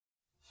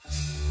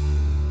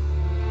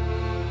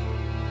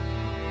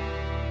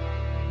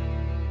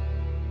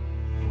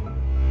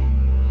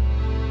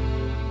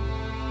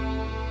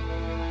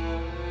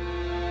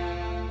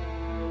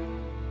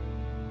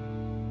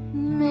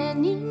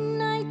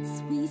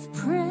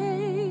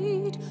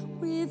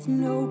with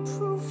no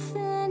proof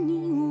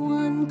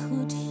anyone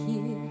could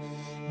hear.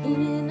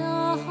 In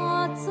our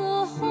hearts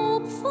a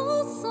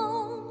hopeful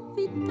song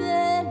we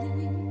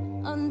barely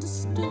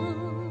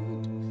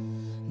understood.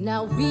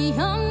 Now we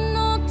are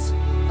not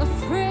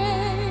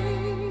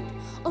afraid,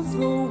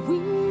 although we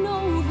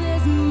know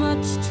there's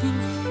much to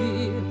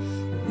fear.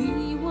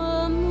 We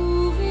were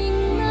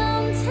moving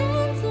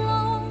mountains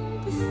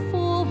long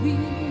before we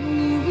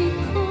knew we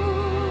could.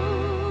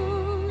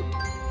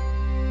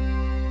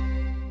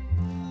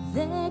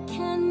 There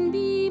can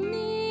be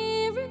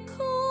miracles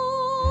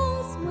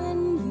when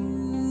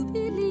you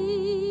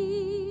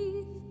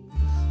believe.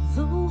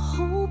 Though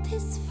hope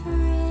is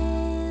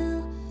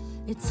frail,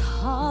 it's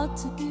hard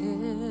to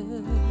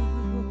care.